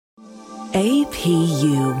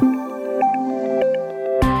APU.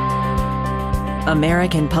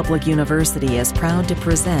 American Public University is proud to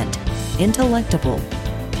present Intellectable.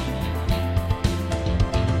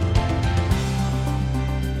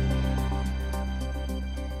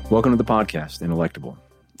 Welcome to the podcast, Intellectable.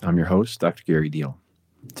 I'm your host, Dr. Gary Deal.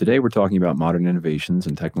 Today we're talking about modern innovations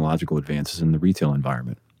and technological advances in the retail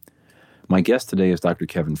environment. My guest today is Dr.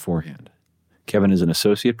 Kevin Forehand. Kevin is an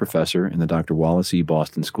associate professor in the Dr. Wallace E.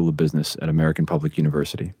 Boston School of Business at American Public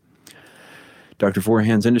University. Dr.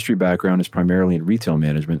 Forehand's industry background is primarily in retail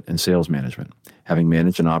management and sales management, having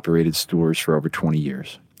managed and operated stores for over 20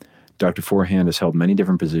 years. Dr. Forehand has held many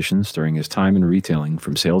different positions during his time in retailing,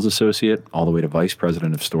 from sales associate all the way to vice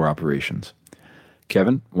president of store operations.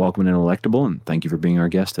 Kevin, welcome to Intellectable, and thank you for being our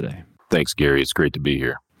guest today. Thanks, Gary. It's great to be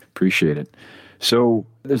here. Appreciate it. So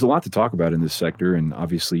there's a lot to talk about in this sector, and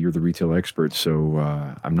obviously you're the retail expert, so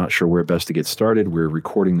I'm not sure where best to get started. We're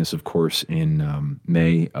recording this, of course, in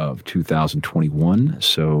May of 2021,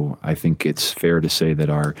 so I think it's fair to say that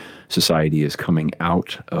our society is coming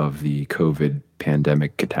out of the COVID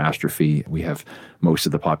pandemic catastrophe. We have most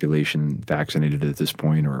of the population vaccinated at this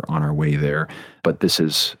point or on our way there, but this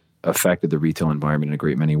has affected the retail environment in a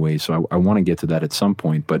great many ways, so I want to get to that at some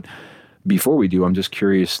point, but before we do, I'm just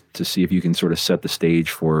curious to see if you can sort of set the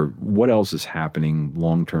stage for what else is happening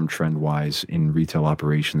long-term trend-wise in retail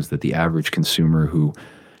operations that the average consumer who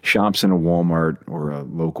shops in a Walmart or a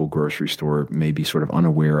local grocery store may be sort of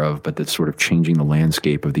unaware of, but that's sort of changing the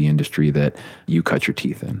landscape of the industry that you cut your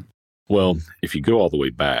teeth in. Well, if you go all the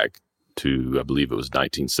way back to, I believe it was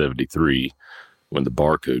 1973, when the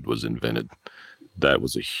barcode was invented, that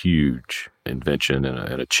was a huge invention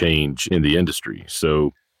and a change in the industry.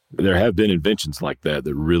 So there have been inventions like that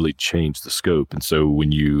that really changed the scope. And so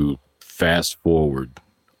when you fast forward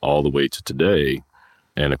all the way to today,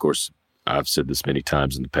 and of course, I've said this many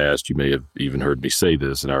times in the past, you may have even heard me say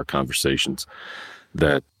this in our conversations,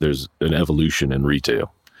 that there's an evolution in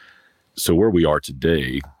retail. So where we are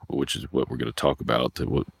today, which is what we're going to talk about,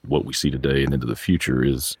 what we see today and into the future,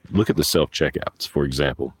 is look at the self-checkouts, for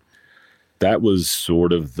example. That was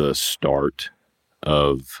sort of the start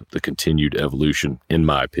of the continued evolution, in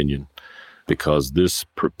my opinion, because this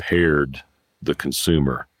prepared the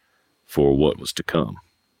consumer for what was to come.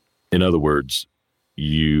 In other words,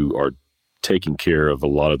 you are taking care of a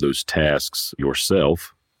lot of those tasks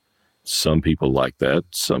yourself. Some people like that,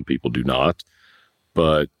 some people do not.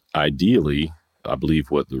 But ideally, I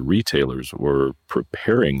believe what the retailers were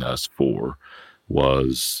preparing us for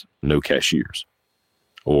was no cashiers,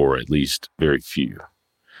 or at least very few.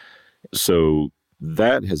 So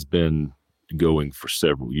that has been going for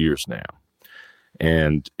several years now,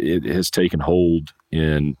 and it has taken hold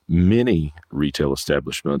in many retail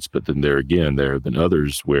establishments. But then there have been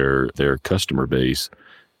others where their customer base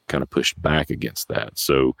kind of pushed back against that.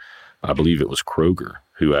 So I believe it was Kroger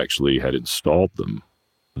who actually had installed them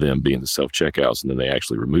being the self-checkouts, and then they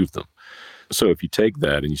actually removed them. So if you take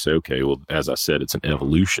that and you say, okay, well, as I said, it's an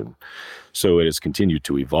evolution. So it has continued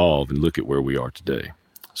to evolve, and look at where we are today.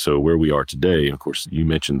 So where we are today, and of course, you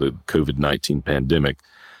mentioned the COVID-19 pandemic.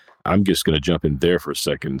 I'm just going to jump in there for a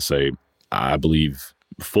second and say, I believe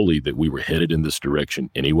fully that we were headed in this direction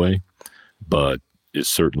anyway, but it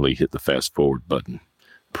certainly hit the fast forward button,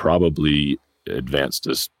 probably advanced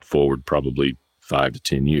us forward probably 5 to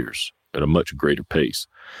 10 years at a much greater pace.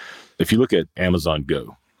 If you look at Amazon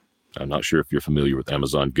Go, I'm not sure if you're familiar with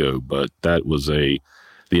Amazon Go, but that was the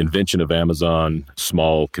invention of Amazon,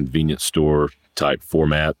 small convenience store type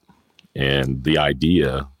format, and the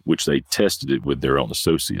idea, which they tested it with their own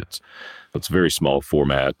associates. It's a very small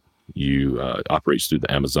format. You operates through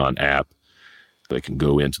the Amazon app. They can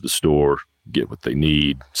go into the store, get what they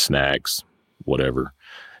need, snacks, whatever.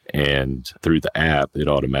 And through the app, it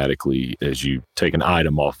automatically, as you take an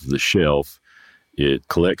item off of the shelf, it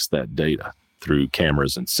collects that data through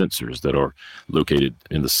cameras and sensors that are located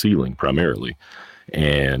in the ceiling primarily.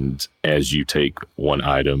 And as you take one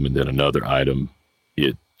item and then another item,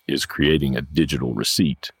 it is creating a digital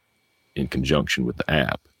receipt in conjunction with the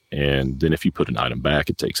app. And then if you put an item back,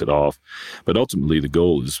 it takes it off. But ultimately, the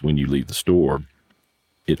goal is when you leave the store,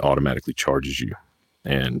 it automatically charges you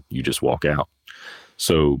and you just walk out.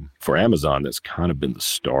 So for Amazon, that's kind of been the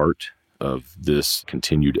start of this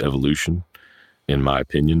continued evolution, in my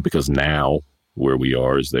opinion, because now where we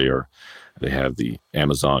are is they have the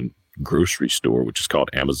Amazon grocery store, which is called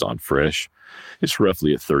Amazon Fresh. It's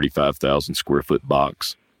roughly a 35,000 square foot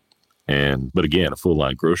box. But again, a full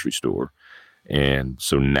line grocery store. And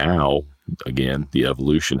so now, again, the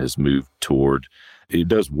evolution has moved toward, it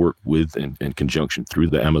does work with in conjunction through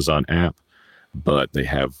the Amazon app, but they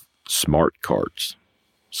have smart carts.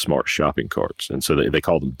 smart shopping carts. And so they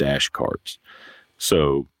call them dash carts.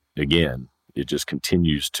 So again, it just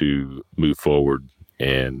continues to move forward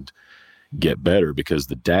and get better, because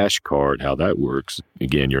the dash cart, how that works,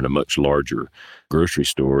 again, you're in a much larger grocery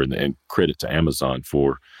store, and credit to Amazon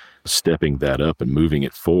for stepping that up and moving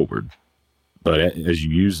it forward. But as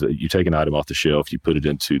you use it, you take an item off the shelf, you put it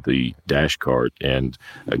into the dash cart, and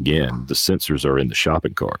again, the sensors are in the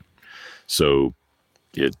shopping cart. So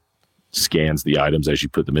it scans the items as you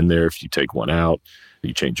put them in there. If you take one out,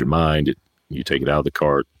 you change your mind, you take it out of the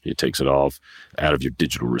cart, it takes it off out of your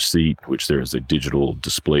digital receipt, which there is a digital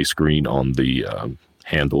display screen on the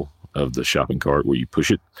handle of the shopping cart where you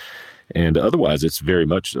push it. And otherwise, it's very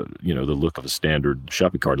much, the look of a standard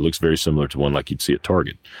shopping cart. It looks very similar to one like you'd see at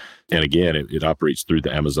Target. And again, it operates through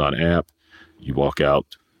the Amazon app. You walk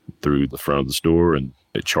out through the front of the store and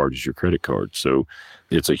it charges your credit card. So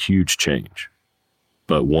it's a huge change,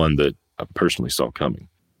 but one that I personally saw coming.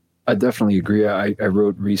 I definitely agree. I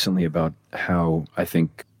wrote recently about how I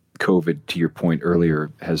think COVID, to your point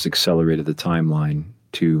earlier, has accelerated the timeline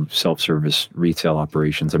to self-service retail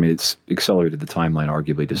operations. I mean, it's accelerated the timeline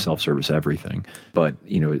arguably to self-service everything. But,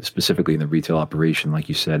 specifically in the retail operation, like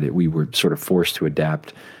you said, we were sort of forced to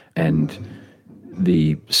adapt, and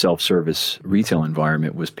the self-service retail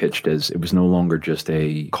environment was pitched as it was no longer just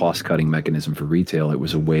a cost-cutting mechanism for retail. It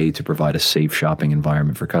was a way to provide a safe shopping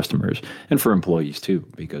environment for customers and for employees too,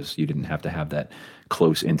 because you didn't have to have that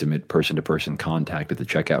close, intimate, person-to-person contact at the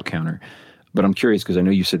checkout counter. But I'm curious, because I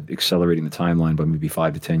know you said accelerating the timeline by maybe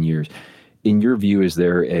 5 to 10 years. In your view, is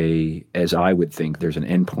there as I would think, there's an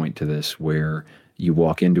endpoint to this where you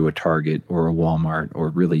walk into a Target or a Walmart or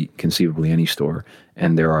really conceivably any store,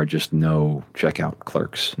 and there are just no checkout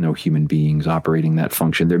clerks, no human beings operating that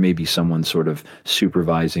function. There may be someone sort of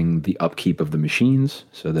supervising the upkeep of the machines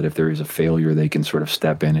so that if there is a failure, they can sort of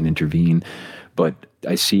step in and intervene. But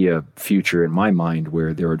I see a future in my mind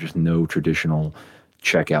where there are just no traditional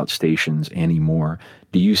checkout stations anymore.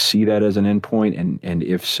 Do you see that as an endpoint? And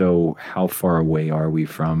if so, how far away are we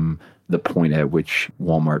from the point at which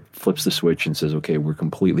Walmart flips the switch and says, okay, we're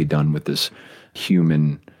completely done with this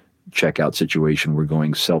human checkout situation. We're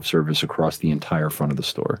going self-service across the entire front of the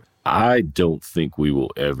store? I don't think we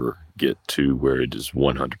will ever get to where it is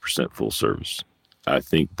 100% full service. I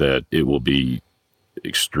think that it will be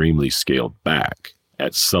extremely scaled back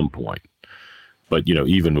at some point. But,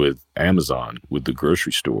 even with Amazon, with the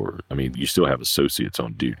grocery store, I mean, you still have associates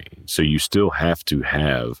on duty. So you still have to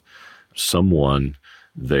have someone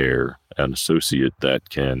there, an associate that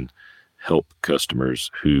can help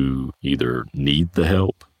customers who either need the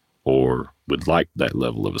help or would like that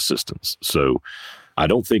level of assistance. So I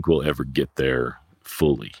don't think we'll ever get there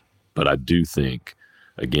fully, but I do think,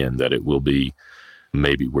 again, that it will be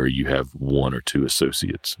maybe where you have 1 or 2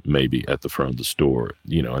 associates maybe at the front of the store,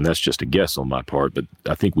 and that's just a guess on my part, but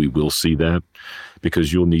I think we will see that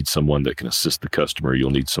because you'll need someone that can assist the customer.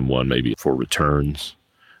 You'll need someone maybe for returns,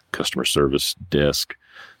 customer service desk.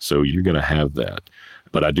 So you're going to have that.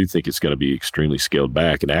 But I do think it's going to be extremely scaled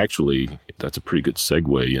back. And actually, that's a pretty good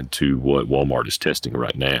segue into what Walmart is testing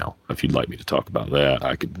right now. If you'd like me to talk about that,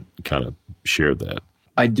 I could kind of share that.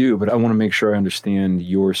 I do, but I want to make sure I understand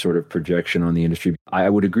your sort of projection on the industry. I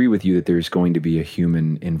would agree with you that there's going to be a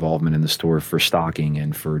human involvement in the store for stocking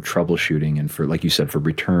and for troubleshooting and for, like you said, for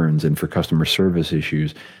returns and for customer service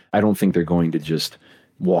issues. I don't think they're going to just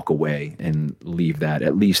walk away and leave that,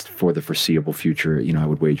 at least for the foreseeable future. I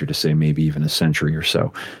would wager to say maybe even a century or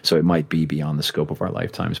so. So it might be beyond the scope of our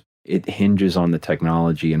lifetimes. It hinges on the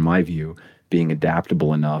technology, in my view, being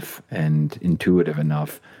adaptable enough and intuitive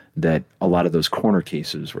enough that a lot of those corner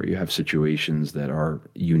cases where you have situations that are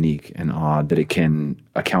unique and odd, that it can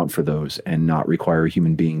account for those and not require a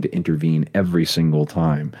human being to intervene every single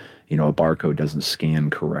time. A barcode doesn't scan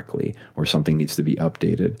correctly or something needs to be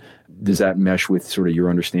updated. Does that mesh with sort of your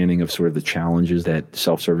understanding of sort of the challenges that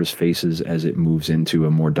self-service faces as it moves into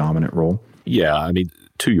a more dominant role? Yeah, I mean,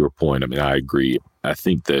 to your point, I agree. I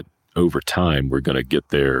think that over time we're going to get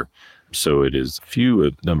there. So it is few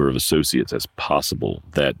a number of associates as possible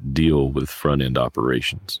that deal with front-end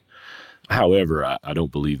operations. However, I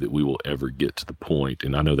don't believe that we will ever get to the point,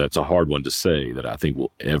 and I know that's a hard one to say, that I think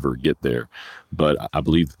we'll ever get there, but I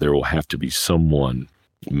believe that there will have to be someone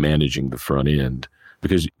managing the front end,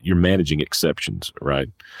 because you're managing exceptions, right?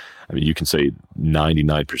 I mean, you can say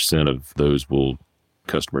 99% of those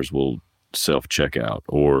customers will self-checkout,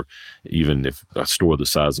 or even if a store the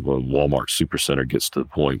size of a Walmart Supercenter gets to the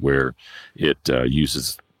point where it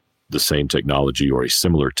uses the same technology or a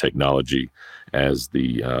similar technology as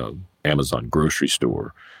the Amazon grocery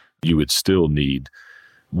store, you would still need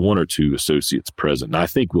 1 or 2 associates present. And I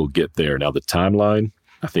think we'll get there. Now, the timeline,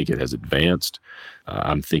 I think it has advanced.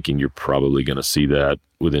 I'm thinking you're probably going to see that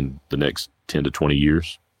within the next 10 to 20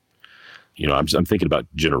 years. I'm thinking about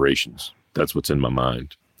generations. That's what's in my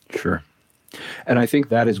mind. Sure. And I think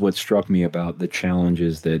that is what struck me about the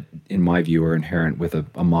challenges that, in my view, are inherent with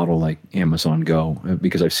a model like Amazon Go,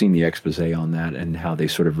 because I've seen the expose on that and how they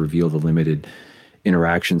sort of reveal the limited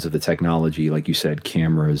interactions of the technology, like you said,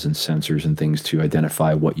 cameras and sensors and things to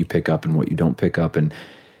identify what you pick up and what you don't pick up. And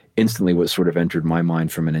instantly what sort of entered my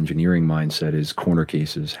mind from an engineering mindset is corner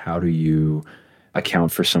cases. How do you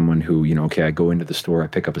account for someone who, okay, I go into the store, I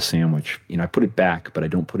pick up a sandwich, I put it back, but I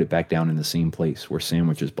don't put it back down in the same place where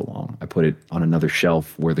sandwiches belong. I put it on another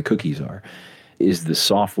shelf where the cookies are. Is the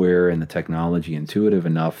software and the technology intuitive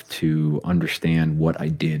enough to understand what I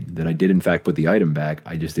did? That I did, in fact, put the item back.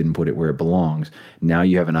 I just didn't put it where it belongs. Now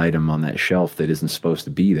you have an item on that shelf that isn't supposed to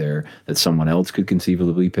be there that someone else could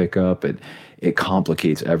conceivably pick up. It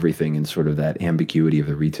complicates everything in sort of that ambiguity of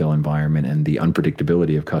the retail environment and the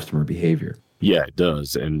unpredictability of customer behavior. Yeah, it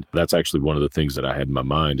does. And that's actually one of the things that I had in my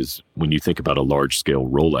mind is when you think about a large scale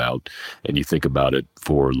rollout and you think about it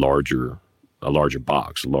for a larger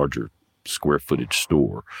box, a larger square footage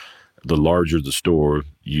store, the larger the store,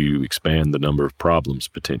 you expand the number of problems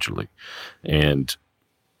potentially. And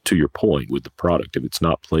to your point with the product, if it's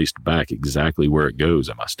not placed back exactly where it goes,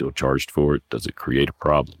 am I still charged for it? Does it create a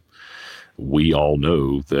problem? We all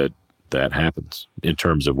know that happens in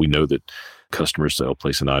terms of, we know that customers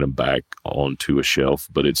place an item back onto a shelf,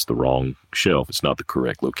 but it's the wrong shelf. It's not the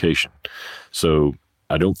correct location. So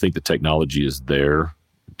I don't think the technology is there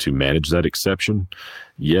to manage that exception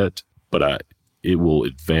yet, but it will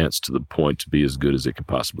advance to the point to be as good as it can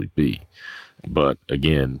possibly be. But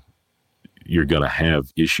again, you're going to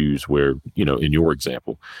have issues where, in your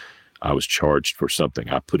example, I was charged for something.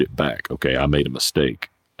 I put it back. Okay, I made a mistake.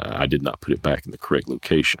 I did not put it back in the correct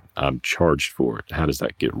location. I'm charged for it. How does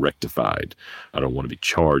that get rectified? I don't want to be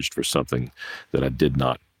charged for something that I did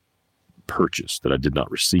not purchase, that I did not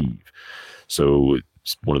receive. So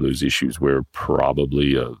it's one of those issues where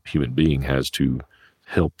probably a human being has to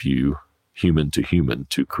help you, human to human,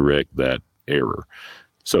 to correct that error.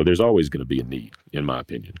 So there's always going to be a need, in my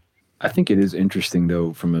opinion. I think it is interesting,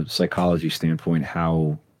 though, from a psychology standpoint,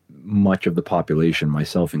 how much of the population,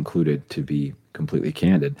 myself included, to be completely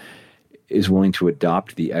candid, is willing to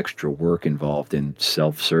adopt the extra work involved in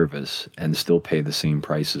self-service and still pay the same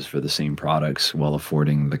prices for the same products while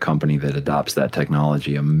affording the company that adopts that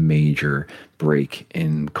technology a major break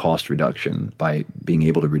in cost reduction by being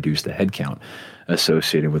able to reduce the headcount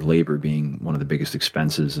associated with labor being one of the biggest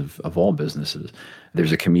expenses of all businesses.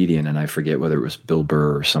 There's a comedian, and I forget whether it was Bill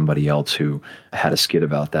Burr or somebody else, who had a skit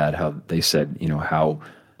about that, how they said, how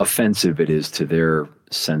offensive it is to their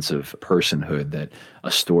sense of personhood that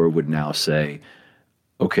a store would now say,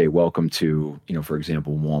 okay, welcome to, for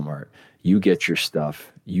example, Walmart. You get your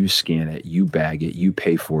stuff, you scan it, you bag it, you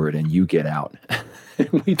pay for it, and you get out.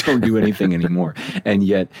 We don't do anything anymore. And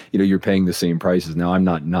yet, you're paying the same prices. Now, I'm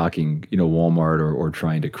not knocking, Walmart or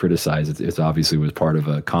trying to criticize it. It's obviously was part of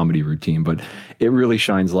a comedy routine, but it really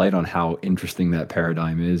shines light on how interesting that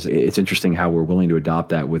paradigm is. It's interesting how we're willing to adopt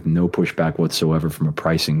that with no pushback whatsoever from a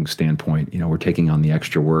pricing standpoint. We're taking on the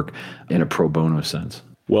extra work in a pro bono sense.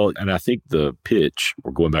 Well, and I think the pitch,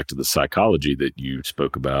 we're going back to the psychology that you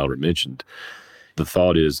spoke about or mentioned. The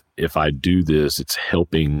thought is, if I do this, it's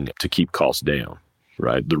helping to keep costs down,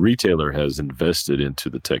 right? The retailer has invested into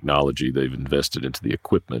the technology. They've invested into the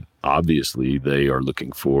equipment. Obviously, they are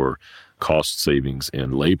looking for cost savings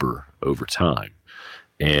in labor over time.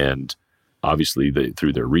 And obviously,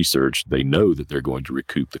 through their research, they know that they're going to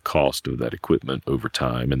recoup the cost of that equipment over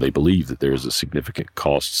time, and they believe that there's a significant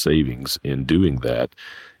cost savings in doing that.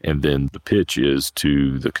 And then the pitch is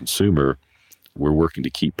to the consumer, we're working to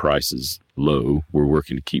keep prices low. We're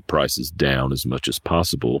working to keep prices down as much as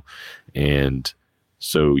possible. And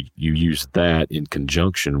so you use that in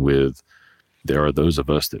conjunction with, there are those of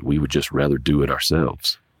us that we would just rather do it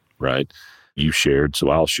ourselves, right? You shared, so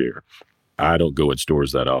I'll share. I don't go in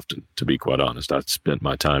stores that often, to be quite honest. I spent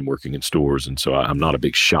my time working in stores, and so I'm not a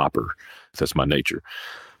big shopper. That's my nature.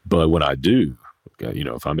 But when I do,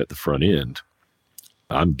 if I'm at the front end,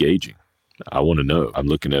 I'm gauging. I want to know. I'm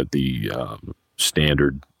looking at the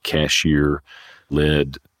standard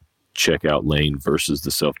cashier-led checkout lane versus the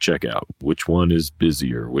self-checkout. Which one is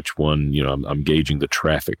busier? Which one, I'm gauging the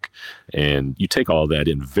traffic. And you take all that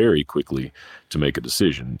in very quickly to make a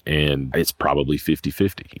decision. And it's probably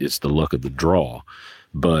 50-50. It's the luck of the draw.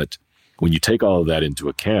 But when you take all of that into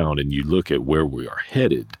account and you look at where we are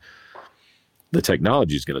headed, the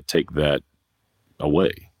technology is going to take that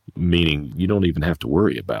away, meaning you don't even have to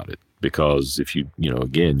worry about it. Because if you,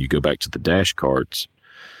 again, you go back to the dash carts,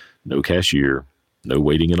 No cashier, no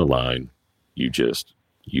waiting in a line. You just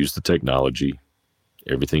use the technology.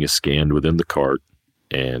 Everything is scanned within the cart.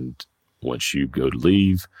 And once you go to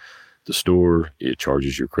leave the store, it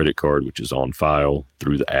charges your credit card, which is on file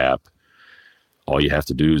through the app. All you have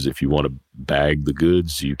to do is, if you want to bag the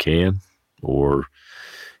goods, you can, or,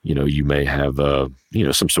 you may have,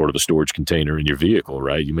 some sort of a storage container in your vehicle,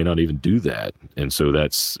 right? You may not even do that. And so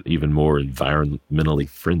that's even more environmentally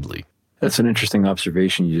friendly. That's an interesting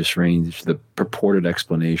observation you just raised, the purported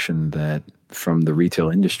explanation that from the retail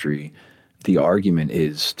industry, the argument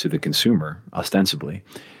is to the consumer, ostensibly,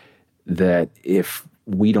 that if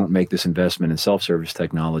we don't make this investment in self-service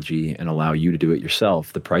technology and allow you to do it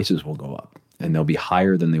yourself, the prices will go up and they'll be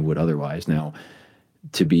higher than they would otherwise. Now,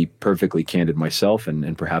 to be perfectly candid myself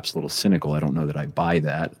and perhaps a little cynical, I don't know that I buy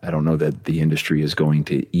that. I don't know that the industry is going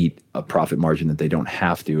to eat a profit margin that they don't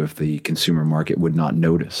have to if the consumer market would not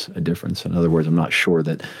notice a difference. In other words, I'm not sure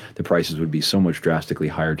that the prices would be so much drastically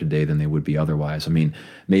higher today than they would be otherwise. I mean,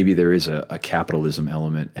 maybe there is a capitalism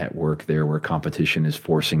element at work there where competition is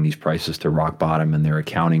forcing these prices to rock bottom and they're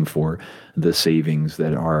accounting for the savings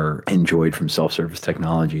that are enjoyed from self-service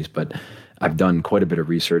technologies. But I've done quite a bit of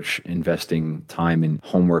research, investing time and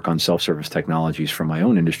homework on self-service technologies from my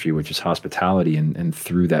own industry, which is hospitality. And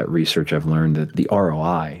through that research, I've learned that the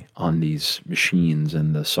ROI on these machines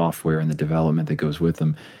and the software and the development that goes with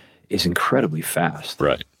them is incredibly fast.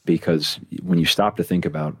 Right. Because when you stop to think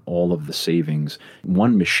about all of the savings,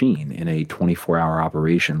 one machine in a 24-hour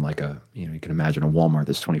operation, like you can imagine a Walmart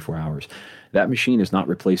that's 24 hours, that machine is not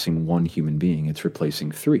replacing one human being. It's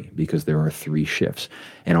replacing 3 because there are 3 shifts.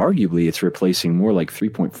 And arguably, it's replacing more like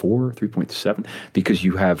 3.4, 3.7 because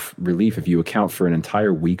you have relief. If you account for an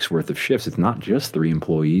entire week's worth of shifts, it's not just 3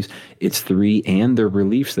 employees. It's 3 and their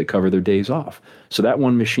reliefs that cover their days off. So that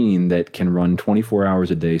one machine that can run 24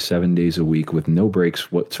 hours a day, 7 days a week with no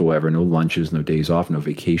breaks whatsoever, no lunches, no days off, no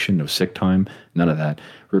vacation, no sick time, none of that,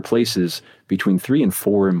 replaces between 3 and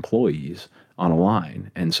 4 employees on a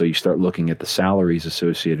line. And so you start looking at the salaries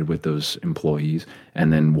associated with those employees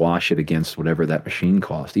and then wash it against whatever that machine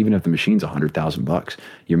cost. Even if the machine's $100,000,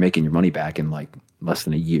 you're making your money back in like less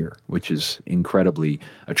than a year, which is incredibly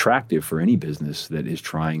attractive for any business that is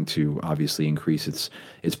trying to obviously increase its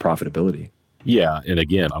profitability. Yeah. And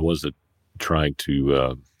again, I wasn't trying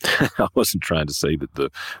to say that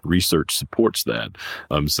the research supports that.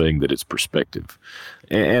 I'm saying that it's perspective.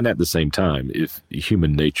 And at the same time, if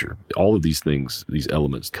human nature, all of these things, these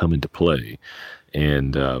elements come into play.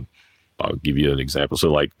 And I'll give you an example.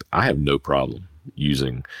 So like, I have no problem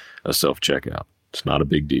using a self-checkout. It's not a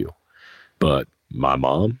big deal. But my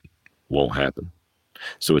mom, won't happen.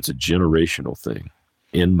 So it's a generational thing,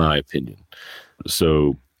 in my opinion.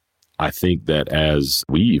 So I think that as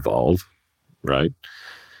we evolve, right,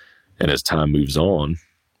 and as time moves on,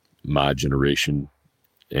 my generation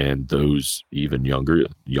and those even younger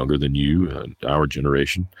than you, our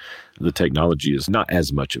generation, the technology is not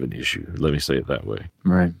as much of an issue. Let me say it that way.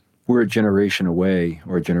 Right. We're a generation away,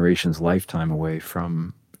 or a generation's lifetime away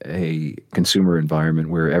from a consumer environment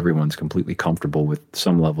where everyone's completely comfortable with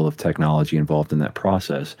some level of technology involved in that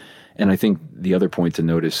process. And I think the other point to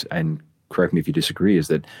notice, and correct me if you disagree, is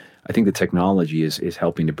that I think the technology is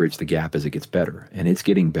helping to bridge the gap as it gets better. And it's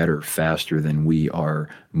getting better faster than we are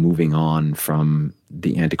moving on from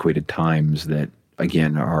the antiquated times that,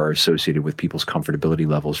 again, are associated with people's comfortability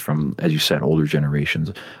levels from, as you said, older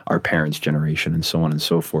generations, our parents' generation, and so on and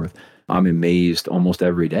so forth. I'm amazed almost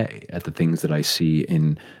every day at the things that I see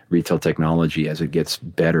in retail technology as it gets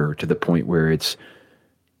better to the point where it's,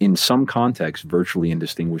 in some contexts, virtually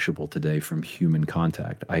indistinguishable today from human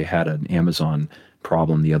contact. I had an Amazon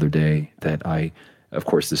problem the other day that of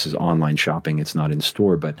course, this is online shopping, it's not in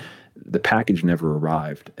store, but the package never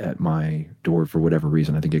arrived at my door for whatever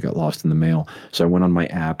reason. I think it got lost in the mail. So I went on my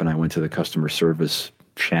app and I went to the customer service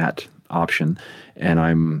chat option, and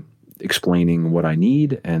I'm explaining what I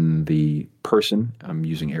need, and the person, I'm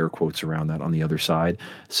using air quotes around that on the other side,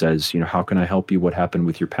 says, how can I help you? What happened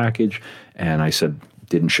with your package? And I said,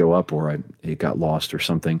 didn't show up, or it got lost or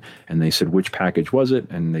something. And they said, which package was it?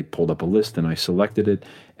 And they pulled up a list and I selected it.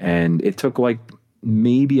 And it took like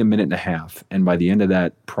maybe a minute and a half. And by the end of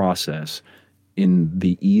that process, in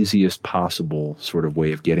the easiest possible sort of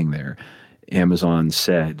way of getting there, Amazon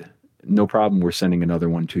said, no problem, we're sending another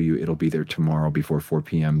one to you. It'll be there tomorrow before 4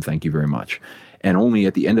 p.m. Thank you very much. And only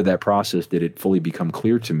at the end of that process did it fully become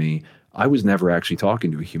clear to me I was never actually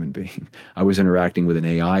talking to a human being. I was interacting with an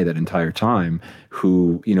AI that entire time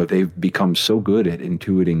who, they've become so good at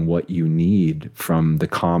intuiting what you need from the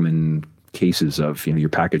common cases of, your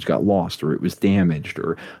package got lost or it was damaged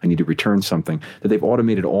or I need to return something, that they've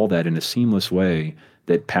automated all that in a seamless way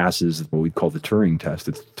that passes what we call the Turing test.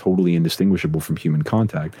 It's totally indistinguishable from human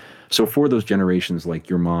contact. So for those generations like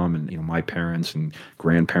your mom and my parents and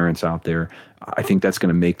grandparents out there, I think that's going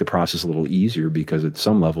to make the process a little easier because at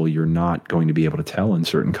some level you're not going to be able to tell in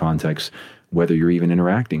certain contexts whether you're even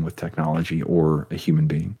interacting with technology or a human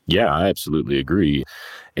being. Yeah, I absolutely agree.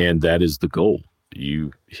 And that is the goal.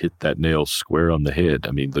 You hit that nail square on the head.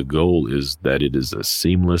 I mean, the goal is that it is a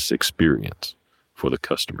seamless experience for the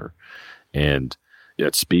customer. And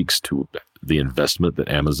it speaks to the investment that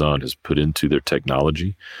Amazon has put into their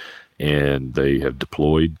technology, and they have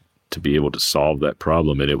deployed to be able to solve that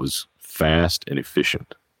problem. And it was fast and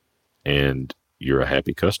efficient. And you're a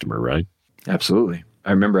happy customer, right? Absolutely. I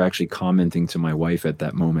remember actually commenting to my wife at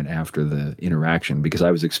that moment after the interaction, because I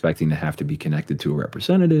was expecting to have to be connected to a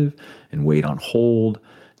representative and wait on hold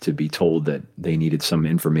to be told that they needed some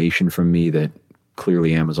information from me that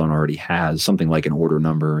clearly Amazon already has, something like an order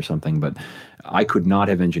number or something. But I could not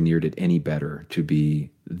have engineered it any better to be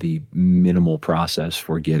the minimal process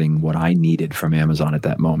for getting what I needed from Amazon at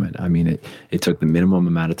that moment. I mean, it took the minimum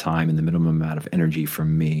amount of time and the minimum amount of energy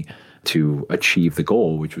from me to achieve the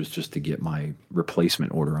goal, which was just to get my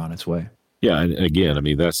replacement order on its way. Yeah. And again, I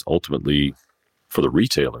mean, that's ultimately for the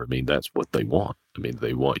retailer. I mean, that's what they want. I mean,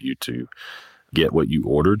 they want you to get what you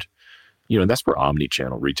ordered. And that's where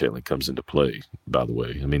omni-channel retailing comes into play, by the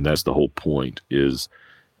way. I mean, that's the whole point, is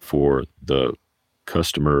for the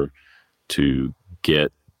customer to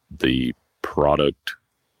get the product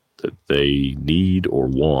that they need or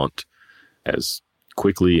want as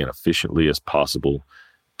quickly and efficiently as possible,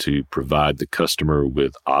 to provide the customer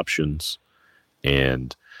with options.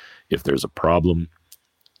 And if there's a problem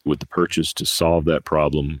with the purchase, to solve that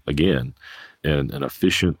problem, again, in an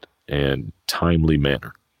efficient and timely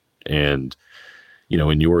manner. And,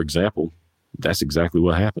 in your example, that's exactly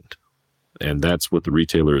what happened. And that's what the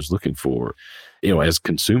retailer is looking for. As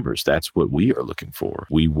consumers, that's what we are looking for.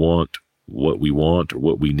 We want what we want or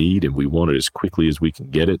what we need, and we want it as quickly as we can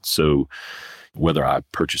get it. So whether I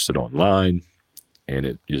purchase it online and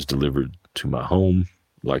it is delivered to my home,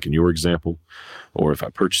 like in your example, or if I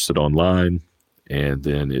purchase it online and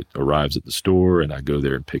then it arrives at the store and I go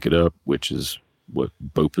there and pick it up, which is what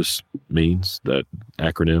BOPUS means, that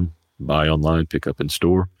acronym, buy online, pick up in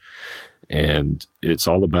store. And it's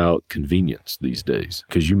all about convenience these days,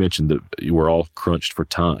 because you mentioned that we're all crunched for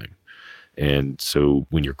time. And so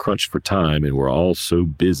when you're crunched for time and we're all so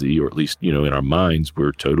busy, or at least, in our minds,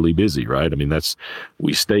 we're totally busy, right? I mean,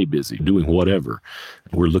 we stay busy doing whatever.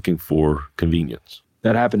 We're looking for convenience.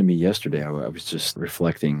 That happened to me yesterday. I was just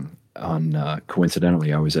reflecting on,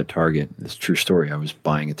 coincidentally, I was at Target. It's a true story. I was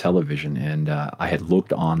buying a television, and I had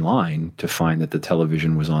looked online to find that the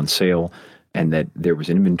television was on sale and that there was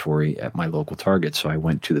inventory at my local Target. So I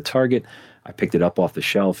went to the Target, I picked it up off the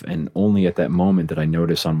shelf, and only at that moment did I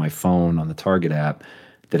notice on my phone, on the Target app,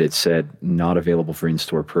 that it said not available for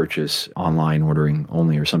in-store purchase, online ordering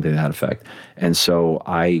only, or something to that effect. And so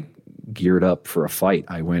I geared up for a fight.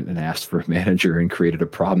 I went and asked for a manager and created a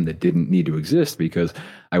problem that didn't need to exist, because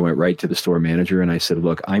I went right to the store manager and I said,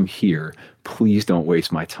 look, I'm here. Please don't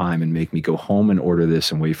waste my time and make me go home and order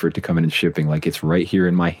this and wait for it to come in shipping. Like, it's right here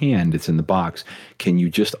in my hand. It's in the box. Can you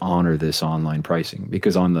just honor this online pricing?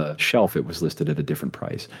 Because on the shelf, it was listed at a different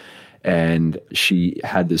price. And she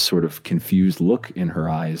had this sort of confused look in her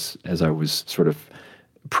eyes as I was sort of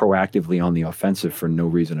proactively on the offensive for no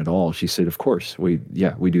reason at all. She said, of course, we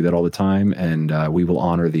do that all the time, and we will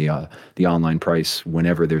honor the online price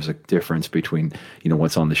whenever there's a difference between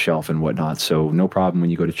what's on the shelf and whatnot. So no problem.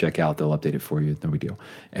 When you go to checkout, they'll update it for you. No big deal.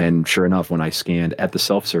 And sure enough, when I scanned at the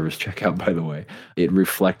self-service checkout, by the way, it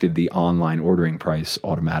reflected the online ordering price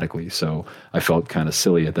automatically. So I felt kind of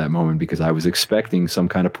silly at that moment, because I was expecting some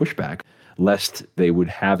kind of pushback, lest they would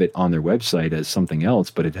have it on their website as something else,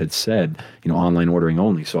 but it had said, online ordering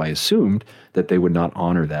only. So I assumed that they would not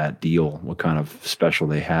honor that deal, what kind of special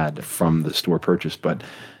they had from the store purchase, but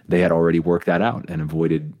they had already worked that out and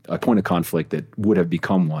avoided a point of conflict that would have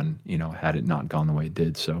become one, had it not gone the way it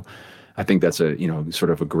did. So I think that's a,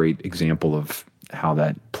 sort of a great example of how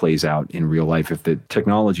that plays out in real life, if the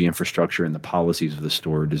technology infrastructure and the policies of the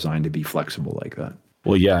store are designed to be flexible like that.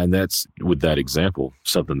 Well, yeah, and that's, with that example,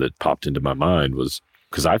 something that popped into my mind was,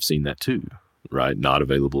 because I've seen that too, right? Not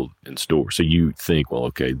available in store. So you think, well,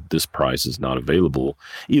 okay, this price is not available.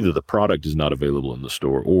 Either the product is not available in the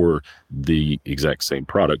store, or the exact same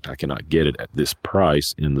product, I cannot get it at this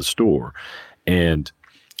price in the store. And,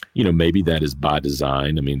 maybe that is by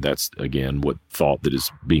design. I mean, that's, again, what thought that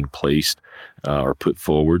is being placed or put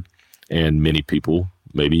forward. And many people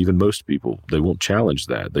maybe even most people, they won't challenge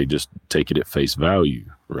that. They just take it at face value,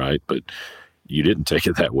 right? But you didn't take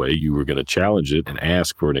it that way. You were going to challenge it and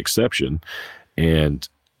ask for an exception. And,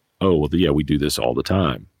 oh, well, yeah, we do this all the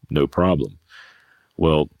time. No problem.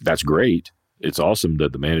 Well, that's great. It's awesome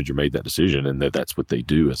that the manager made that decision and that that's what they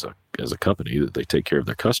do as a company, that they take care of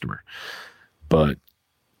their customer. But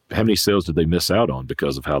how many sales did they miss out on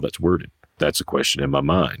because of how that's worded? That's a question in my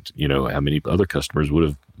mind. You know, how many other customers would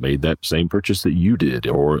have made that same purchase that you did,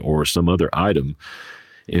 or some other item?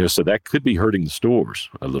 You know, so that could be hurting the stores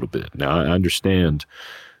a little bit. Now, I understand,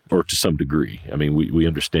 or to some degree. I mean, we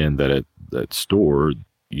understand that at that store,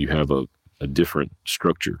 you have a different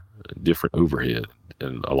structure, a different overhead.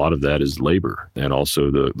 And a lot of that is labor and also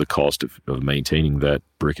the cost of maintaining that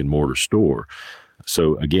brick and mortar store.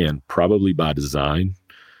 So again, probably by design,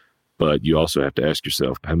 but you also have to ask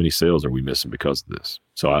yourself, how many sales are we missing because of this?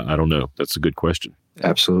 So I don't know. That's a good question.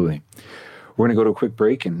 Absolutely. We're going to go to a quick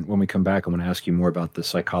break, and when we come back, I'm going to ask you more about the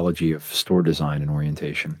psychology of store design and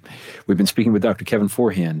orientation. We've been speaking with Dr. Kevin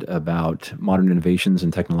Forehand about modern innovations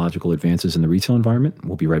and technological advances in the retail environment.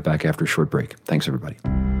 We'll be right back after a short break. Thanks, everybody.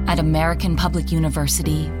 At American Public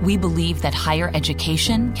University, we believe that higher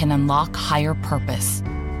education can unlock higher purpose.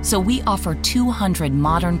 So we offer 200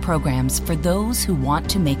 modern programs for those who want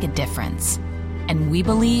to make a difference. And we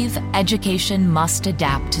believe education must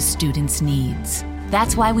adapt to students' needs.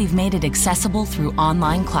 That's why we've made it accessible through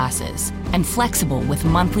online classes and flexible with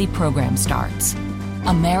monthly program starts.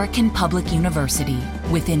 American Public University,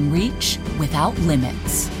 within reach, without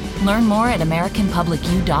limits. Learn more at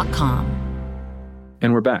AmericanPublicU.com.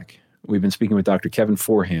 And we're back. We've been speaking with Dr. Kevin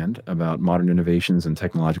Forehand about modern innovations and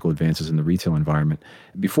technological advances in the retail environment.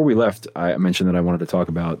 Before we left, I mentioned that I wanted to talk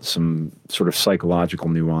about some sort of psychological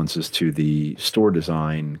nuances to the store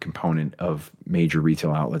design component of major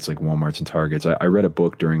retail outlets like Walmarts and Targets. I read a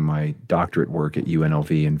book during my doctorate work at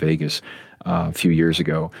UNLV in Vegas a few years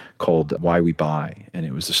ago called Why We Buy. And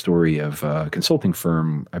it was the story of a consulting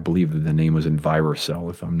firm. I believe that the name was Envirocell,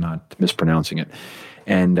 if I'm not mispronouncing it.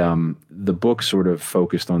 And the book sort of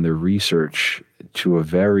focused on their research to a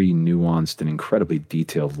very nuanced and incredibly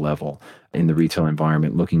detailed level in the retail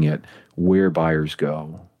environment, looking at where buyers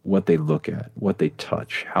go, what they look at, what they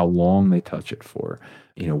touch, how long they touch it for,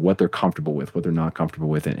 you know, what they're comfortable with, what they're not comfortable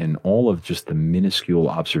with, and all of just the minuscule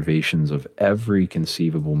observations of every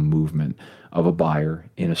conceivable movement of a buyer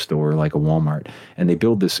in a store like a Walmart. And they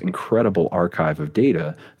build this incredible archive of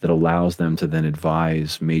data that allows them to then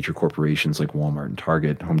advise major corporations like Walmart and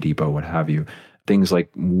Target, Home Depot, what have you, things like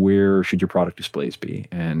where should your product displays be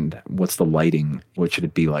and what's the lighting, what should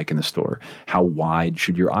it be like in the store, how wide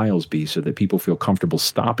should your aisles be so that people feel comfortable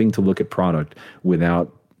stopping to look at product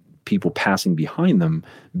without people passing behind them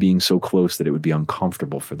being so close that it would be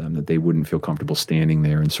uncomfortable for them, that they wouldn't feel comfortable standing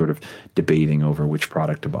there and sort of debating over which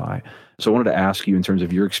product to buy. So I wanted to ask you, in terms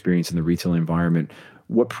of your experience in the retail environment,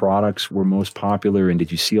 what products were most popular, and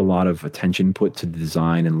did you see a lot of attention put to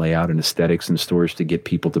design and layout and aesthetics in stores to get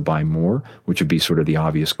people to buy more, which would be sort of the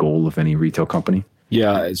obvious goal of any retail company?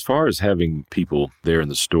 Yeah, as far as having people there in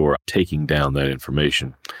the store taking down that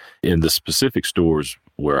information, in the specific stores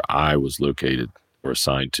where I was located or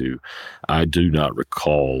assigned to, I do not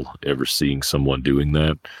recall ever seeing someone doing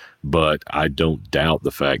that, but I don't doubt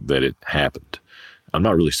the fact that it happened. I'm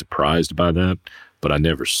not really surprised by that, but I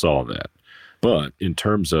never saw that. But in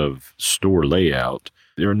terms of store layout,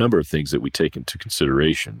 there are a number of things that we take into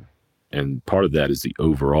consideration. And part of that is the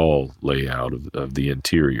overall layout of the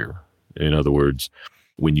interior. In other words,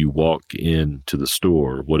 when you walk into the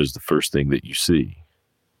store, what is the first thing that you see?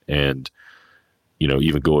 And, you know,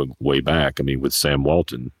 even going way back, I mean, with Sam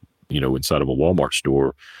Walton, you know, inside of a Walmart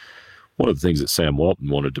store, one of the things that Sam Walton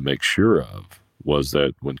wanted to make sure of was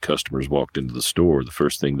that when customers walked into the store, the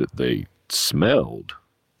first thing that they smelled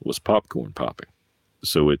was popcorn popping.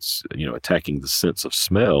 So it's, you know, attacking the sense of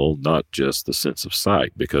smell, not just the sense of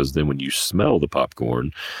sight, because then when you smell the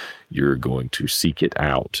popcorn, you're going to seek it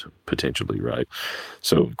out potentially, right?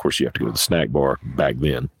 So, of course, you have to go to the snack bar back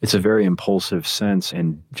then. It's a very impulsive sense.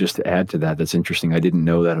 And just to add to that, that's interesting. I didn't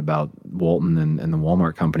know that about Walton and the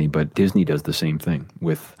Walmart company, but Disney does the same thing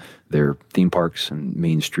with their theme parks and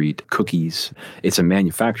Main Street cookies. It's a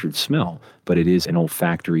manufactured smell, but it is an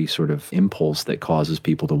olfactory sort of impulse that causes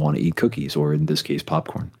people to want to eat cookies, or in this case,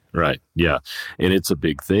 popcorn. Right. Yeah. And it's a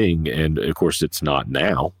big thing. And of course, it's not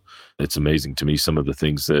now. It's amazing to me, some of the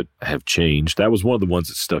things that have changed. That was one of the ones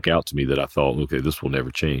that stuck out to me that I thought, okay, this will never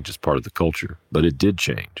change. It's part of the culture. But it did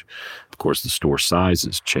change. Of course, the store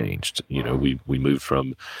sizes changed. You know, we moved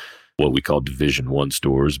from what we called Division I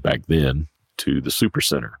stores back then to the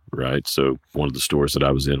Supercenter, right? So one of the stores that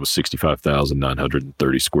I was in was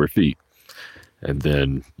 65,930 square feet. And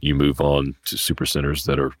then you move on to supercenters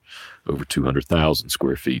that are over 200,000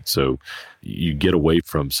 square feet. So you get away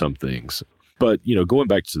from some things. But, going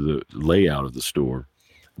back to the layout of the store,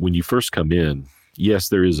 when you first come in, yes,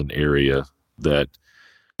 there is an area that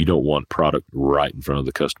you don't want product right in front of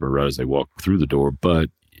the customer right as they walk through the door, but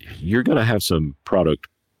you're going to have some product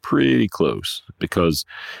pretty close because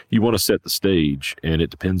you want to set the stage, and it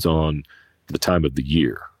depends on the time of the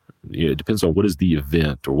year. It depends on what is the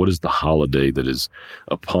event or what is the holiday that is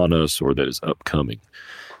upon us or that is upcoming.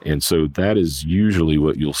 And so that is usually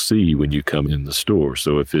what you'll see when you come in the store.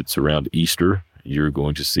 So if it's around Easter, you're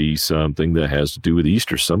going to see something that has to do with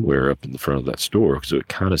Easter somewhere up in the front of that store. So it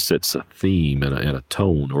kind of sets a theme and a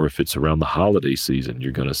tone. Or if it's around the holiday season,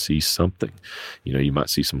 you're going to see something. You might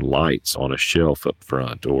see some lights on a shelf up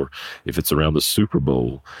front. Or if it's around the Super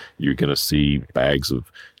Bowl, you're going to see bags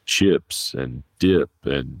of chips and dip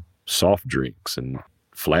and soft drinks and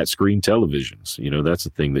flat screen televisions. That's the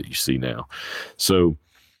thing that you see now. So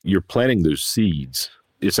you're planting those seeds.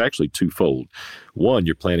 It's actually twofold. One,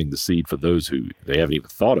 you're planting the seed for those who they haven't even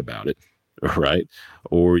thought about it, right?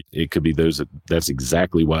 Or it could be those that's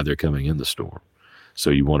exactly why they're coming in the store. So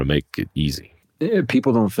you want to make it easy.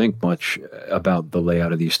 People don't think much about the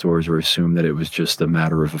layout of these stores or assume that it was just a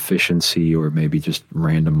matter of efficiency or maybe just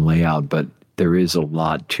random layout, but there is a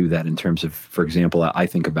lot to that in terms of, for example, I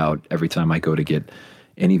think about every time I go to get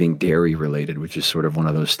anything dairy related, which is sort of one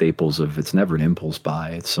of those staples of it's never an impulse buy.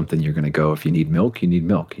 It's something you're going to go, if you need milk, you need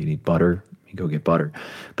milk. You need butter, you go get butter.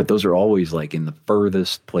 But those are always like in the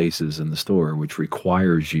furthest places in the store, which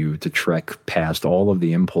requires you to trek past all of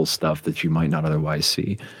the impulse stuff that you might not otherwise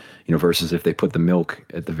see. Versus if they put the milk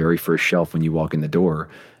at the very first shelf when you walk in the door,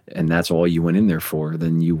 and that's all you went in there for,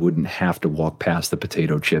 then you wouldn't have to walk past the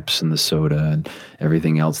potato chips and the soda and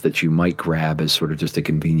everything else that you might grab as sort of just a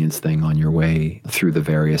convenience thing on your way through the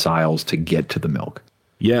various aisles to get to the milk.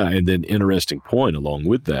 Yeah, and then interesting point along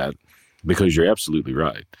with that, because you're absolutely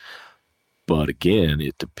right. But again,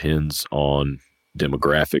 it depends on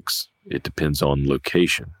demographics. It depends on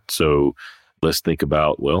location. So let's think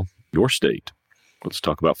about, your state. Let's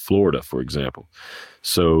talk about Florida, for example.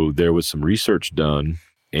 So there was some research done,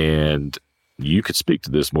 and you could speak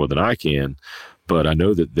to this more than I can, but I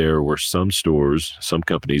know that there were some stores, some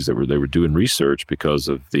companies that they were doing research because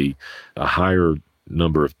of a higher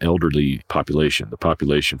number of elderly population. The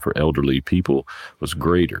population for elderly people was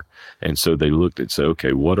greater. And so they looked and said,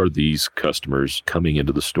 okay, what are these customers coming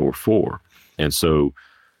into the store for? And so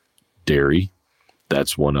dairy,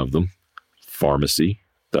 that's one of them. Pharmacy,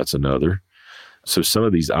 that's another. So some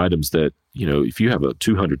of these items that, if you have a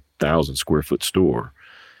 200,000 square foot store,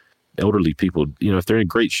 elderly people, if they're in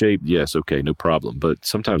great shape, yes, okay, no problem. But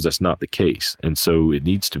sometimes that's not the case. And so it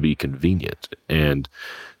needs to be convenient. And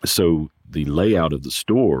so the layout of the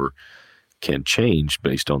store can change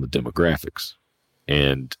based on the demographics.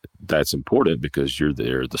 And that's important because you're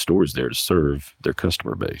there, the store is there to serve their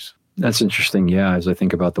customer base. That's interesting. Yeah, as I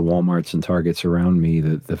think about the Walmarts and Targets around me,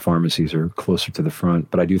 the pharmacies are closer to the front.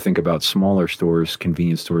 But I do think about smaller stores,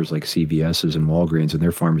 convenience stores like CVS's and Walgreens, and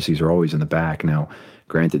their pharmacies are always in the back. Now,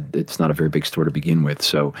 granted, it's not a very big store to begin with.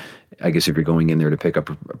 So I guess if you're going in there to pick up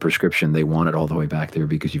a prescription, they want it all the way back there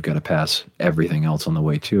because you've got to pass everything else on the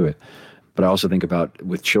way to it. But I also think about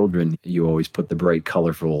with children, you always put the bright,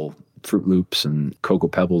 colorful Fruit Loops and Cocoa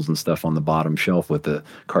Pebbles and stuff on the bottom shelf with the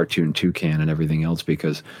cartoon toucan and everything else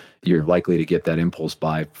because you're likely to get that impulse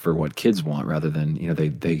buy for what kids want rather than,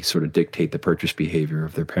 they sort of dictate the purchase behavior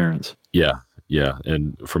of their parents. Yeah.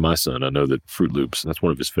 And for my son, I know that Fruit Loops, that's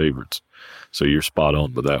one of his favorites. So you're spot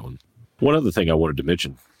on with that one. One other thing I wanted to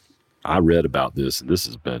mention, I read about this, and this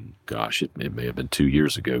has been, it may have been 2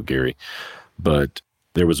 years ago, Gary, but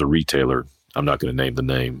there was a retailer, I'm not going to name the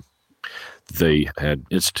name, they had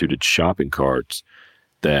instituted shopping carts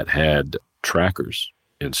that had trackers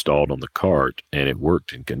installed on the cart, and it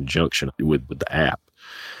worked in conjunction with the app.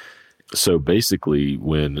 So basically,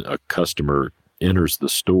 when a customer enters the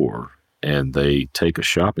store and they take a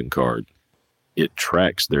shopping cart, it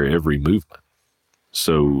tracks their every movement.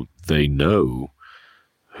 So they know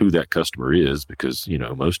who that customer is because,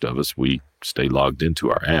 most of us, we stay logged into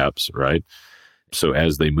our apps, right? So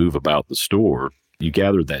as they move about the store, you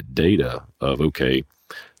gather that data of, okay,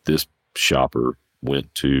 this shopper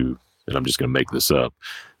went to, and I'm just going to make this up,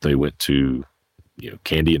 they went to,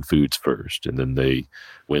 candy and foods first, and then they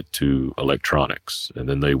went to electronics, and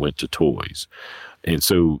then they went to toys. And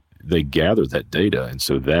so they gather that data, and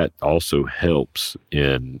so that also helps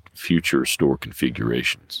in future store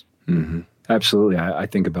configurations. Mm-hmm. Absolutely. I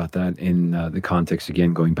think about that in the context,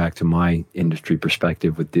 again, going back to my industry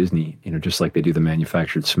perspective with Disney, just like they do the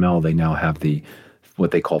manufactured smell, they now have the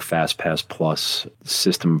what they call FastPass Plus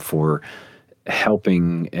system for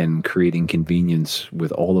helping and creating convenience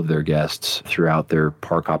with all of their guests throughout their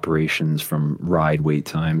park operations, from ride wait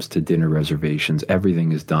times to dinner reservations.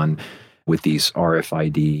 Everything is done with these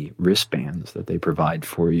RFID wristbands that they provide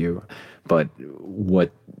for you. But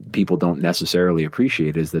what people don't necessarily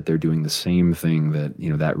appreciate is that they're doing the same thing that,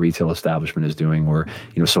 that retail establishment is doing, or,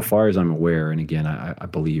 so far as I'm aware, and again, I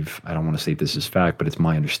believe, I don't want to say this is fact, but it's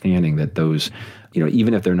my understanding that those,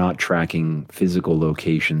 even if they're not tracking physical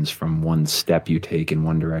locations from one step you take in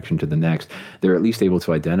one direction to the next, they're at least able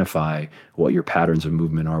to identify what your patterns of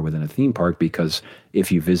movement are within a theme park. Because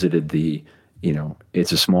if you visited the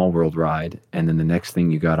It's a Small World ride, and then the next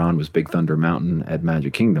thing you got on was Big Thunder Mountain at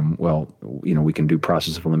Magic Kingdom, well, we can do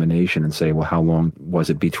process of elimination and say, well, how long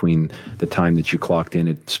was it between the time that you clocked in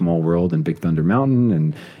at Small World and Big Thunder Mountain?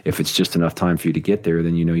 And if it's just enough time for you to get there,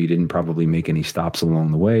 then you didn't probably make any stops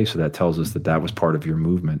along the way, so that tells us that that was part of your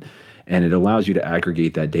movement. And it allows you to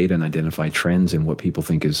aggregate that data and identify trends in what people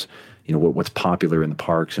think is, what's popular in the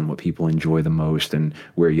parks and what people enjoy the most, and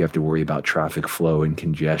where you have to worry about traffic flow and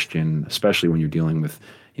congestion, especially when you're dealing with,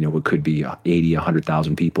 what could be 80,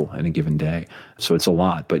 100,000 people in a given day. So it's a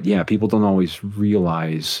lot. But yeah, people don't always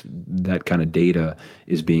realize that kind of data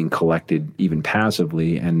is being collected even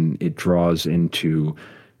passively, and it draws into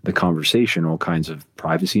the conversation all kinds of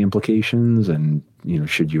privacy implications, and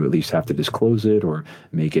should you at least have to disclose it or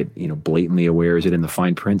make it blatantly aware? Is it in the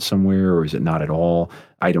fine print somewhere, or is it not at all?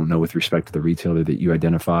 I don't know with respect to the retailer that you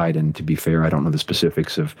identified, and to be fair, I don't know the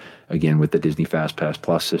specifics of, again, with the Disney FastPass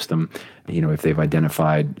Plus system, if they've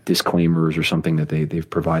identified disclaimers or something that they've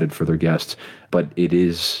provided for their guests. But it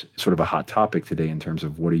is sort of a hot topic today in terms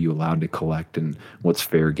of what are you allowed to collect and what's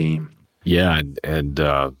fair game. Yeah, and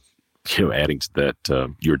adding to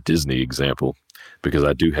that, your Disney example, because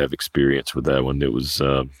I do have experience with that one. It was,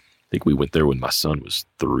 I think we went there when my son was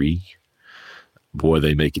 3. Boy,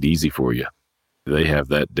 they make it easy for you. They have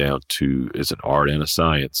that down to as an art and a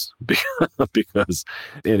science because,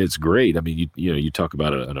 and it's great. I mean, you talk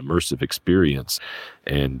about an immersive experience,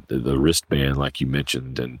 and the wristband, like you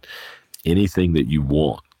mentioned, and anything that you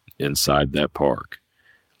want inside that park.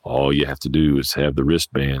 All you have to do is have the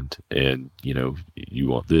wristband, and, you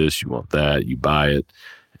want this, you want that, you buy it.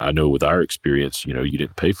 I know with our experience, you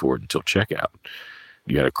didn't pay for it until checkout.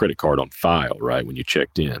 You had a credit card on file, right, when you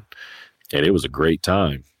checked in. And it was a great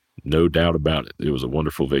time, no doubt about it. It was a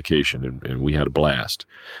wonderful vacation, and we had a blast.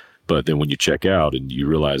 But then when you check out and you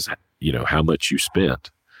realize, how much you spent,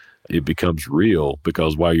 it becomes real,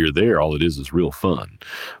 because while you're there, all it is real fun.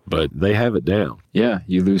 But they have it down. Yeah,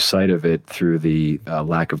 you lose sight of it through the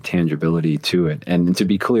lack of tangibility to it. And to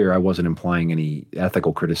be clear, I wasn't implying any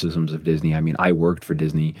ethical criticisms of Disney. I mean, I worked for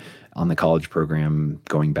Disney on the college program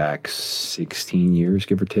going back 16 years,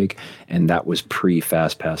 give or take, and that was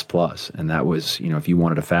pre-FastPass Plus. And that was, if you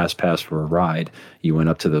wanted a fast pass for a ride, you went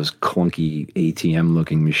up to those clunky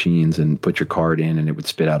ATM-looking machines and put your card in, and it would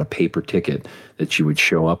spit out a paper ticket that you would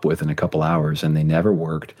show up with in a couple hours, and they never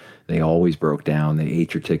worked. They always broke down. They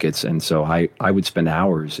ate your tickets. And so I would spend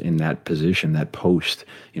hours in that position, that post,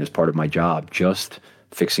 as part of my job, just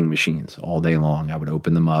fixing machines all day long. I would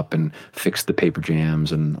open them up and fix the paper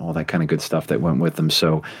jams and all that kind of good stuff that went with them.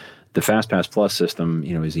 So the FastPass Plus system,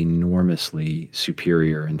 is enormously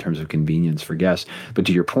superior in terms of convenience for guests. But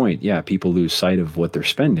to your point, yeah, people lose sight of what they're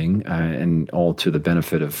spending, and all to the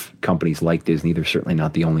benefit of companies like Disney. They're certainly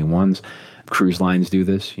not the only ones. Cruise lines do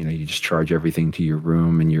this. You just charge everything to your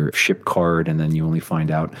room and your ship card, and then you only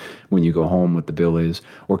find out when you go home what the bill is.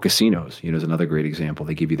 Or casinos, is another great example.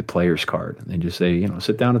 They give you the player's card. They just say,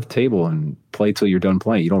 sit down at the table and play till you're done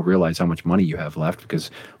playing. You don't realize how much money you have left because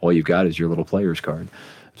all you've got is your little player's card.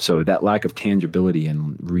 So that lack of tangibility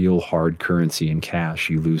and real hard currency and cash,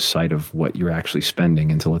 you lose sight of what you're actually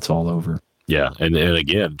spending until it's all over. Yeah, and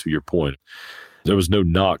again, to your point, there was no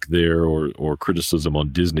knock there or criticism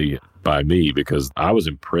on Disney by me, because I was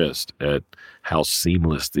impressed at how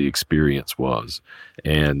seamless the experience was.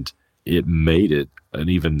 And it made it an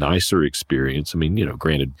even nicer experience. I mean,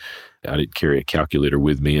 granted, I didn't carry a calculator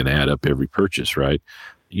with me and add up every purchase, right?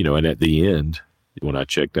 And at the end, when I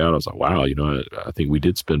checked out, I was like, wow, I think we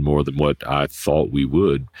did spend more than what I thought we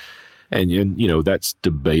would. And that's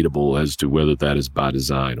debatable as to whether that is by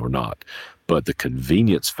design or not. But the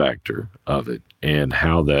convenience factor of it and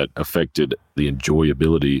how that affected the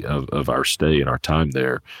enjoyability of our stay and our time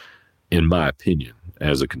there, in my opinion,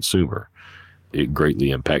 as a consumer, it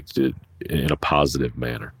greatly impacted it in a positive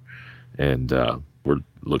manner. And we're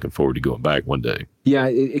looking forward to going back one day. Yeah,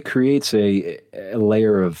 it creates a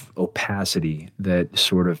layer of opacity that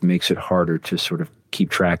sort of makes it harder to sort of keep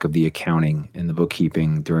track of the accounting and the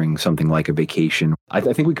bookkeeping during something like a vacation. I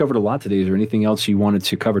think we covered a lot today. Is there anything else you wanted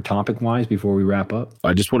to cover topic-wise before we wrap up?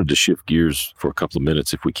 I just wanted to shift gears for a couple of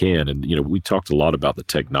minutes if we can. And, we talked a lot about the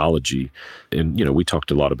technology and, we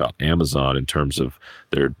talked a lot about Amazon in terms of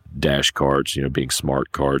their dash cards, being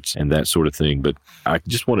smart cards and that sort of thing. But I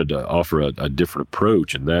just wanted to offer a different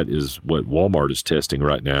approach. And that is what Walmart is testing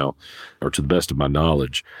right now, or to the best of my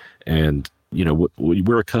knowledge. And what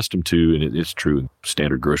we're accustomed to, and it's true in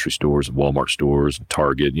standard grocery stores and Walmart stores and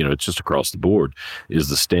Target, it's just across the board, is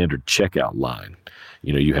the standard checkout line.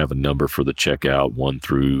 You have a number for the checkout, 1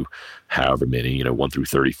 through however many, 1 through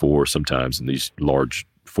 34 sometimes in these large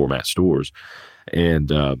format stores.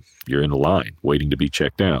 And you're in a line waiting to be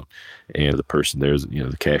checked out. And the person there's,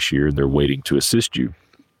 the cashier, and they're waiting to assist you.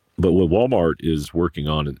 But what Walmart is working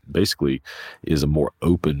on basically is a more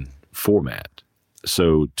open format.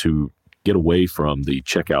 So to get away from the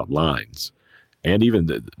checkout lines and even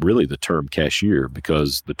the term cashier,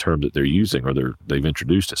 because the term that they're using or they've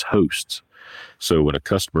introduced as hosts. So when a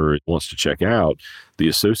customer wants to check out, the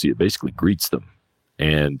associate basically greets them,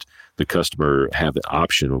 and the customer have the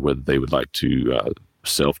option of whether they would like to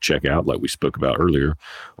self-check out like we spoke about earlier,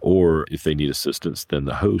 or if they need assistance, then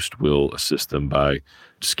the host will assist them by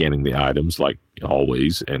scanning the items like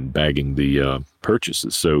always and bagging the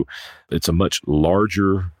purchases. So it's a much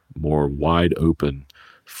larger, more wide open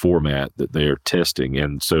format that they're testing.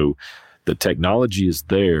 And so the technology is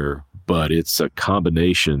there, but it's a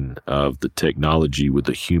combination of the technology with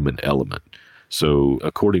the human element. So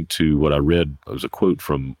according to what I read, it was a quote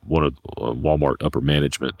from one of Walmart upper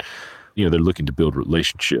management. They're looking to build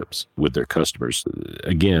relationships with their customers.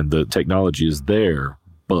 Again, the technology is there,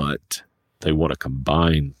 but they want to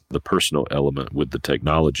combine the personal element with the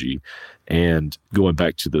technology. And going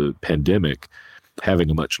back to the pandemic,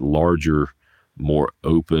 having a much larger, more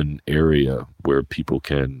open area where people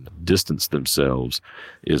can distance themselves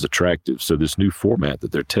is attractive. So this new format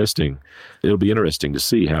that they're testing, it'll be interesting to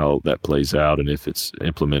see how that plays out and if it's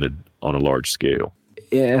implemented on a large scale.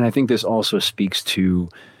 And I think this also speaks to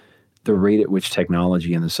the rate at which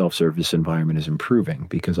technology in the self-service environment is improving,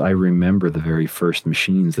 because I remember the very first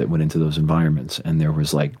machines that went into those environments, and there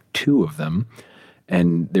was like 2 of them,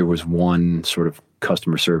 and there was one sort of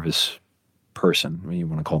customer service person. You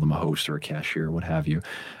want to call them a host or a cashier, what have you.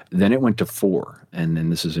 Then it went to 4, and then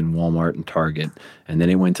this is in Walmart and Target, and then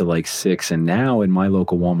it went to like 6, and now in my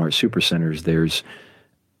local Walmart supercenters, there's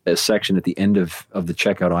a section at the end of the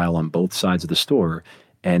checkout aisle on both sides of the store,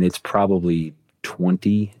 and it's probably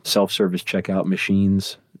 20 self-service checkout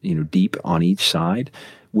machines, deep on each side,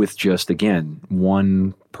 with just, again,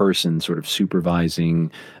 one person sort of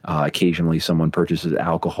supervising. Occasionally someone purchases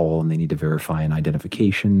alcohol and they need to verify an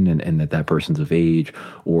identification and that person's of age,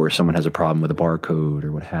 or someone has a problem with a barcode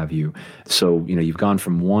or what have you. So, you've gone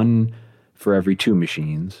from 1 for every 2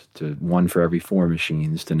 machines to 1 for every 4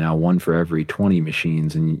 machines to now 1 for every 20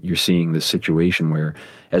 machines. And you're seeing this situation where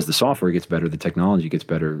as the software gets better, the technology gets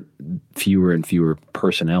better, fewer and fewer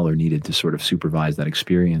personnel are needed to sort of supervise that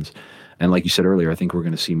experience. And like you said earlier, I think we're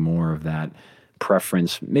going to see more of that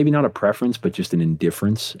preference, maybe not a preference, but just an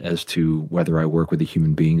indifference as to whether I work with a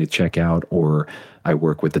human being to check out or I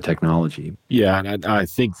work with the technology. Yeah, and I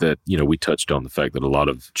think that, we touched on the fact that a lot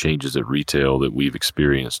of changes at retail that we've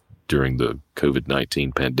experienced during the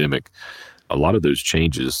COVID-19 pandemic, a lot of those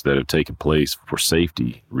changes that have taken place for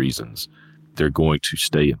safety reasons, they're going to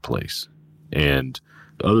stay in place. And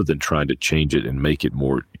other than trying to change it and make it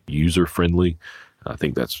more user-friendly, I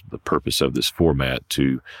think that's the purpose of this format,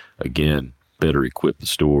 to, again, better equip the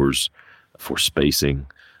stores for spacing.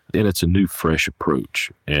 And it's a new, fresh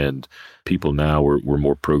approach. And people now we're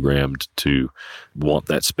more programmed to want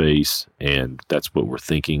that space, and that's what we're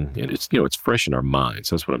thinking. And it's, it's fresh in our minds.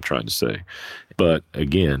 That's what I'm trying to say. But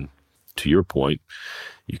again, to your point,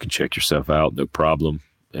 you can check yourself out, no problem.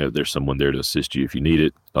 There's someone there to assist you if you need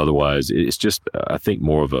it. Otherwise, it's just, I think,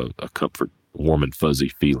 more of a comfort, warm and fuzzy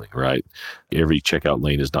feeling, right? Every checkout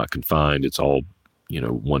lane is not confined. It's all,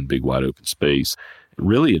 one big wide open space.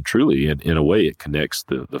 Really and truly, in a way, it connects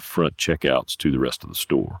the front checkouts to the rest of the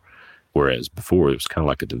store. Whereas before, it was kind of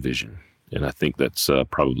like a division. And I think that's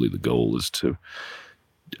probably the goal, is to,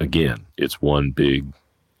 again, it's one big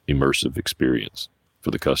immersive experience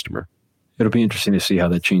for the customer. It'll be interesting to see how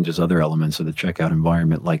that changes other elements of the checkout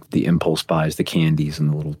environment, like the impulse buys, the candies and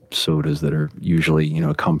the little sodas that are usually,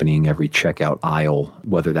 accompanying every checkout aisle,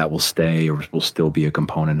 whether that will stay or will still be a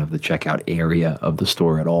component of the checkout area of the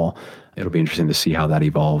store at all. It'll be interesting to see how that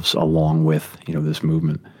evolves along with, this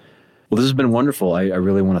movement. Well, this has been wonderful. I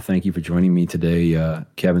really want to thank you for joining me today,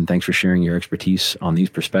 Kevin. Thanks for sharing your expertise on these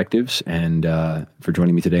perspectives and for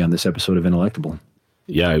joining me today on this episode of Intellectable.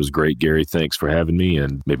 Yeah, it was great, Gary. Thanks for having me,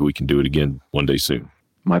 and maybe we can do it again one day soon.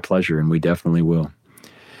 My pleasure, and we definitely will.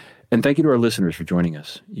 And thank you to our listeners for joining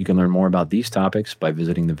us. You can learn more about these topics by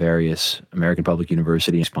visiting the various American Public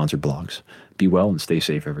University sponsored blogs. Be well and stay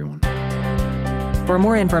safe, everyone. For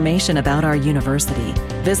more information about our university,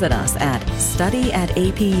 visit us at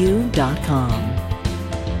studyatapu.com.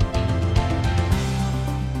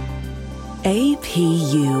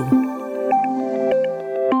 APU,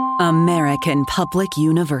 American Public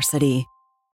University.